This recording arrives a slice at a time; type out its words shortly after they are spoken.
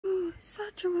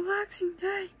Such a relaxing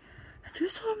day. I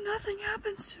just hope nothing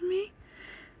happens to me.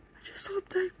 I just hope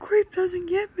that creep doesn't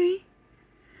get me.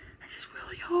 I just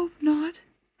really hope not.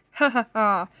 Ha ha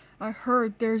ha. I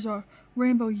heard there's a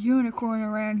rainbow unicorn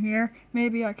around here.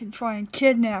 Maybe I can try and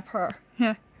kidnap her.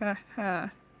 Ha ha ha.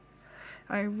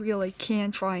 I really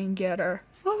can try and get her.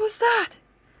 What was that?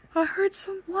 I heard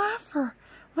some laughter,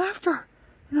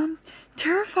 and I'm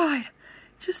terrified.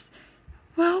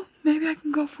 Well, maybe I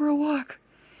can go for a walk.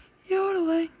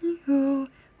 Yodeling, yoo.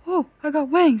 Oh, I got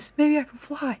wings. Maybe I can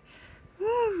fly.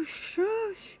 Ooh,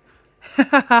 shoosh. Ha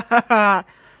ha ha ha.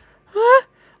 Huh?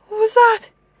 What was that?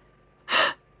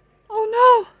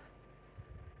 Oh no.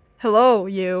 Hello,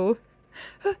 you.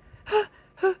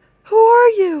 Who are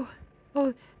you?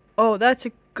 Oh, that's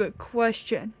a good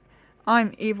question.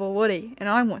 I'm Evil Woody, and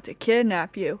I want to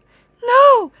kidnap you.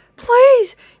 No,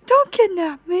 please, don't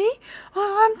kidnap me.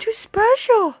 I'm too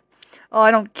special. Oh,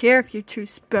 I don't care if you're too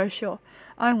special.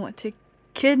 I want to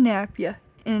kidnap you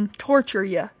and torture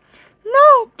you.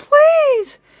 No,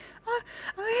 please. I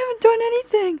haven't done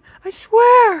anything. I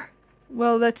swear.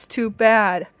 Well, that's too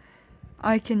bad.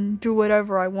 I can do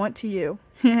whatever I want to you.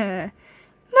 No,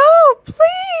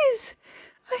 please.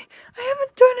 I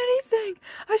haven't done anything.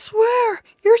 I swear.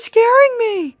 You're scaring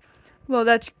me. Well,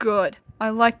 that's good. I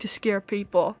like to scare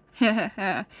people.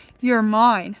 You're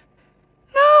mine.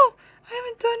 No, I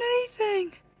haven't done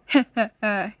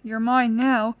anything. You're mine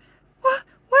now. What?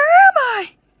 Where am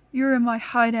I? You're in my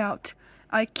hideout.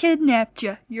 I kidnapped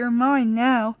you. You're mine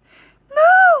now.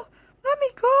 No! Let me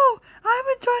go. I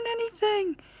haven't done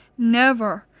anything.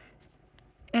 Never.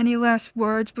 Any last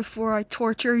words before I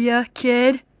torture you,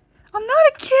 kid? I'm not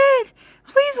a kid.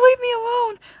 Please leave me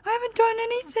alone. I haven't done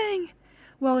anything.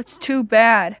 Well, it's too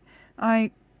bad.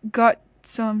 I got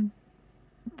something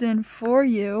for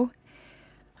you.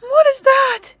 What is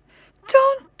that?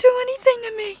 Don't do anything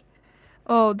to me.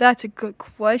 Oh, that's a good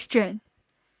question,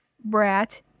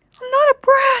 brat. I'm not a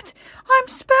brat. I'm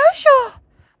special.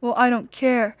 Well, I don't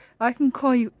care. I can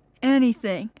call you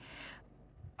anything.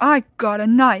 I got a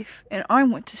knife, and I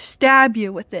want to stab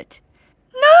you with it.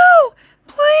 No!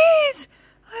 Please!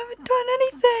 I haven't done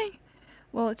anything.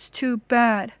 Well, it's too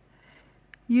bad.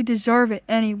 You deserve it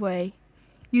anyway.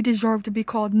 You deserve to be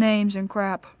called names and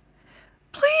crap.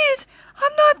 Please!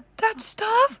 I'm not that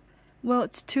stuff. Well,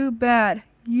 it's too bad.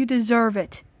 You deserve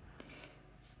it.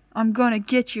 I'm gonna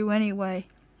get you anyway.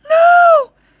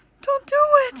 No! Don't do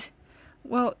it!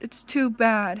 Well, it's too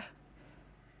bad.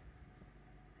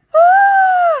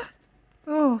 Ah!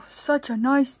 Oh, such a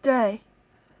nice day.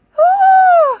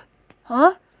 Ah!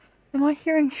 Huh? Am I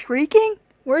hearing shrieking?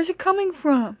 Where's it coming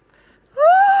from?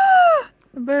 Ah!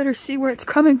 I better see where it's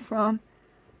coming from.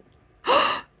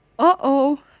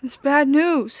 Uh-oh, it's bad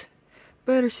news.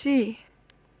 Better see.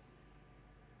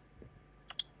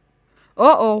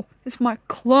 Uh-oh, it's my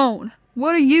clone.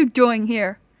 What are you doing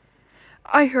here?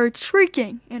 I heard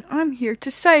shrieking, and I'm here to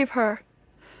save her.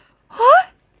 Huh?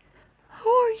 Who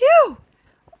are you?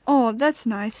 Oh, that's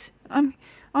nice. I'm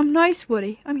nice,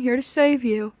 Woody. I'm here to save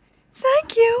you.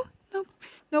 Thank you.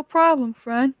 No problem,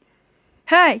 friend.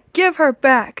 Hey, give her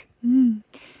back.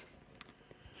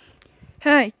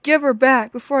 Hey, give her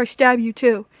back before I stab you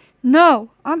too.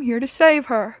 No, I'm here to save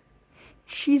her.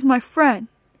 She's my friend.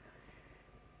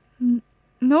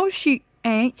 No, she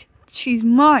ain't. She's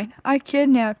mine. I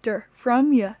kidnapped her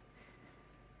from you.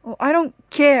 Oh, I don't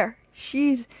care.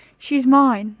 She's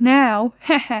mine now.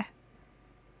 Heh.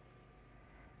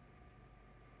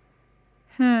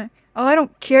 Oh, I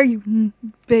don't care, you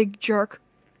big jerk.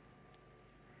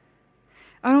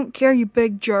 I don't care, you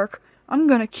big jerk. I'm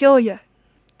gonna kill you.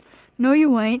 No,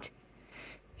 you ain't.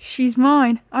 She's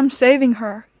mine. I'm saving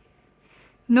her.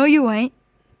 No, you ain't.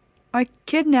 I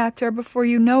kidnapped her before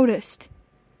you noticed.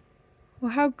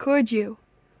 Well, how could you?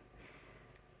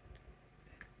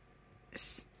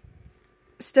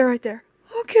 Stay right there.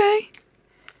 Okay.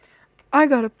 I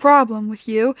got a problem with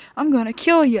you. I'm gonna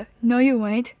kill you. No, you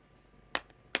ain't.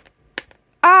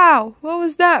 Ow! What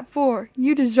was that for?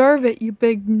 You deserve it, you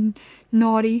big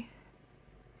naughty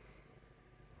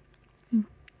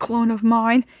clone of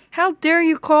mine. How dare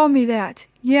you call me that?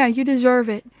 Yeah, you deserve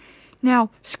it.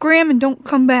 Now, scram and don't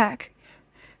come back.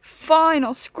 Fine,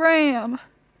 I'll scram.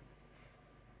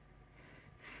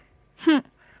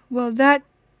 Well, that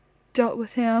dealt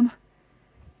with him.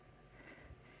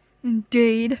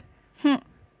 Indeed.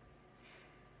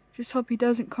 Just hope he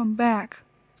doesn't come back.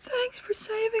 Thanks for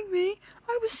saving me.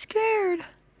 I was scared.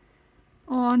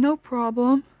 Aw, no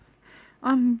problem.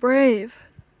 I'm brave.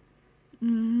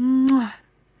 Mwah.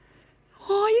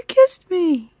 Aw, you kissed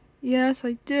me. Yes,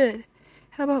 I did.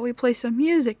 How about we play some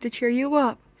music to cheer you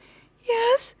up?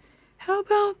 Yes. How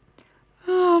about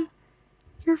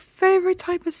Your favorite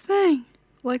type of thing.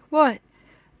 Like what?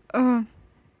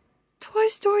 Toy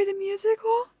Story the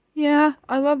musical? Yeah,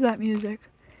 I love that music.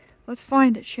 Let's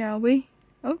find it, shall we?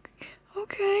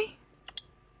 Okay.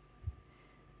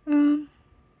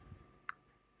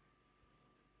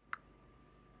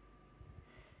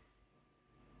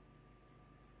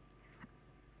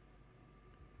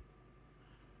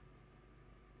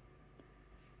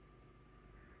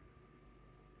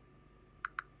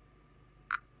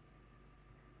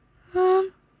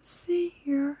 See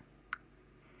here.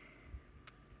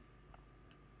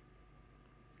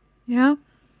 Yeah.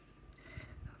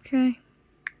 Okay.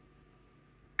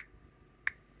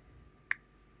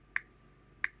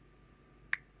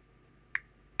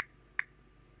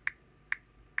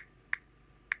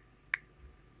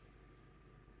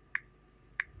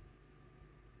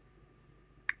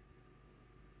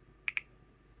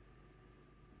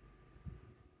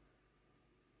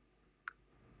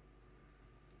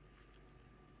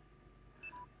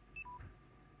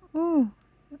 Oh,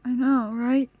 I know,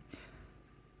 right?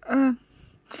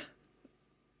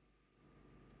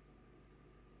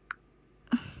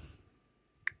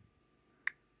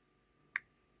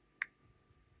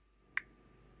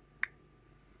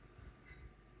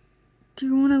 Do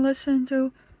you want to listen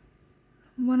to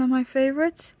one of my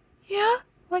favorites? Yeah?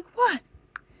 Like what?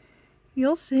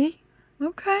 You'll see.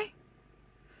 Okay.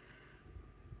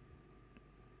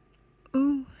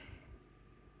 Ooh.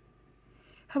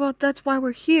 How about That's Why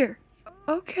We're Here?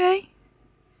 Okay.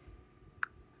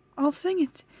 I'll sing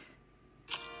it.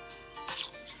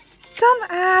 Dumb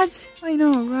ads. I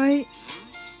know, right?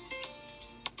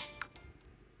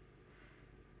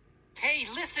 Hey,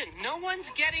 listen, no one's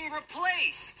getting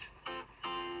replaced.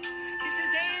 This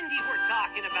is Andy we're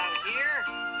talking about here.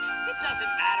 It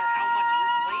doesn't matter how much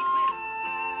we're played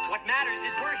with. What matters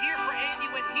is we're here for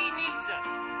Andy when he needs us.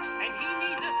 And he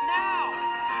needs us now.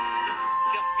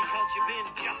 Just because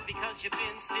you've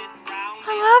been sitting around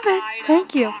I love it. inside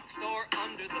Thank a you. box or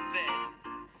under the bed.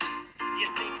 You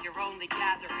think you're only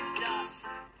gathering dust.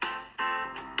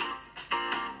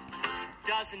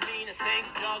 Doesn't mean a thing,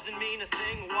 doesn't mean a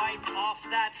thing. Wipe off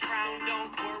that frown,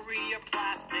 don't worry your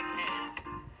plastic hand.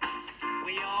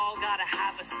 We all gotta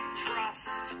have us some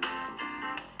trust.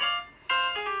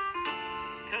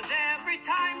 'Cause every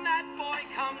time that boy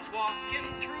comes walking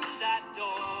through that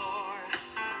door,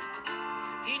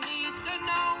 he needs to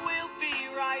know we'll be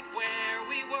right where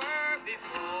we were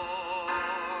before.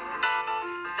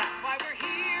 That's why we're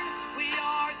here, we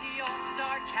are the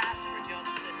all-star cast. We're just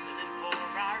listening for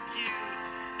our cues.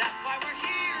 That's why we're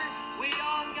here, we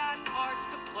all got parts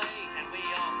to play, and we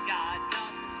all got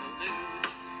nothing to lose.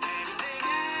 Anything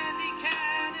Andy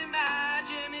can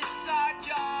imagine, it's our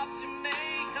job to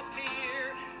make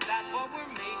appear. That's what we're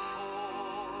made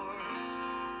for.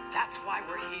 That's why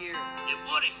we're here. If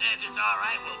Woody says it's all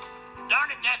right, well,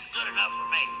 darn it, that's good enough for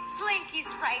me.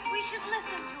 Slinky's right. We should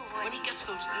listen to him. When he gets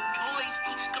those new toys,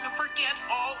 he's gonna forget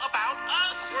all about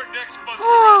us. We're next month's Oh.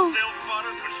 garage sale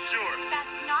fodder for sure.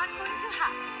 That's not going to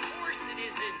happen. Of course it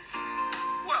isn't.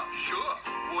 Well, sure.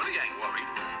 Woody ain't worried.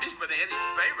 He's been Andy's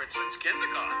favorite since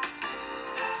kindergarten.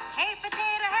 Hey,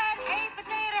 potato head,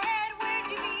 where'd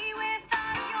you be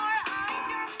without your eyes?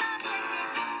 Your mouth and your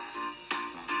lips.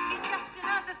 You're just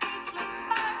another faceless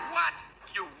bug. What?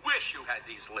 You wish you had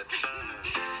these lips.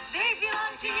 They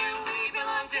belong to you, we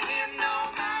belong to him.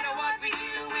 No matter what we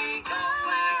do, we go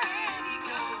where Andy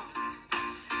goes.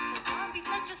 So don't be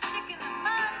such a stick in the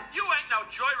mud. You ain't no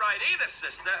joyride either,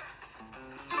 sister.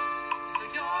 So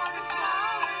you're a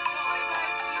smaller toy, but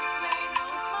you play no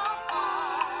small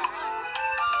part.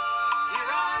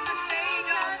 You're on the stage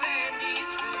of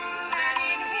Andy's room and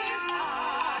in his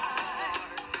heart.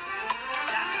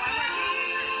 That's why we're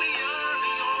here. We are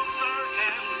the all-star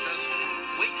cast, just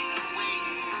waiting in the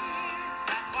wings.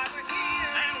 That's why we're here.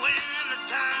 And when the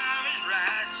time is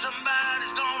right,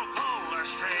 somebody's gonna pull our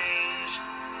strings.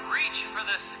 Reach for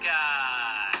the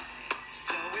sky.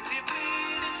 So if you've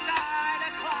been inside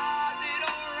a closet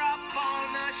or up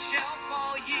on a shelf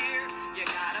all year, you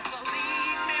gotta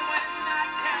believe me when I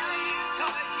tell you,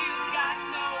 toys, you got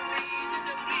no reason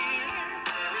to fear.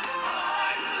 There is a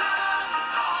boy who loves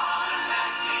us all, and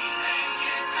let me make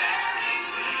it very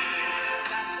clear.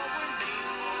 That's what we're made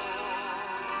for.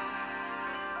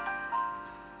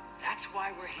 That's why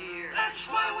we're here. That's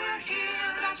why we're here,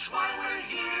 that's why we're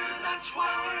here, that's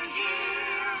why we're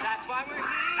here. That's why we're here.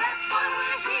 That's why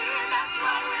we're here, that's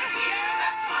why we're here,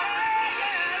 that's why we're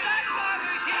here. That's why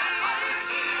we're here. That's why we're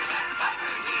here, that's why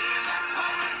we're here, that's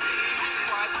why we're here.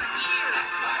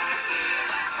 That's why we're here. That's why we're here,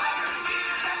 that's why we're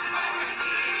here, that's why we're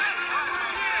here. That's why we're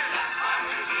here. That's why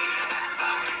we're here, that's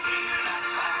why we're here,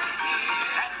 that's why we're here.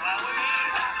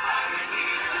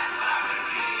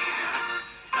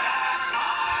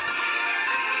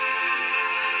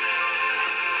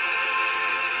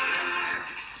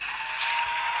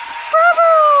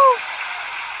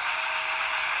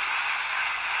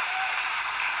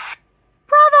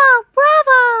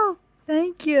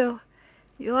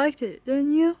 You liked it,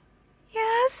 didn't you?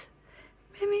 Yes.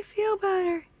 Made me feel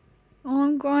better. Oh,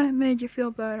 I'm glad it made you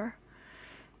feel better.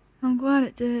 I'm glad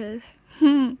it did.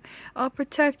 I'll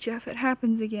protect you if it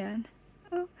happens again.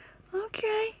 Oh,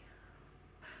 okay.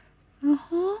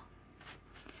 Uh-huh.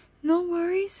 No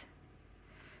worries.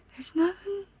 There's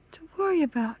nothing to worry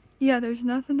about. Yeah, there's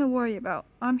nothing to worry about.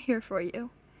 I'm here for you.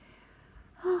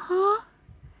 Uh-huh.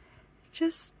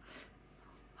 Just...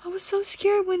 I was so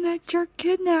scared when that jerk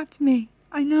kidnapped me.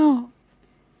 I know.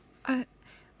 I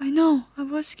know. I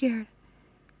was scared.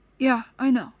 Yeah, I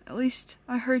know. At least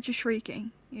I heard you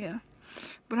shrieking. Yeah.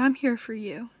 But I'm here for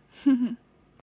you.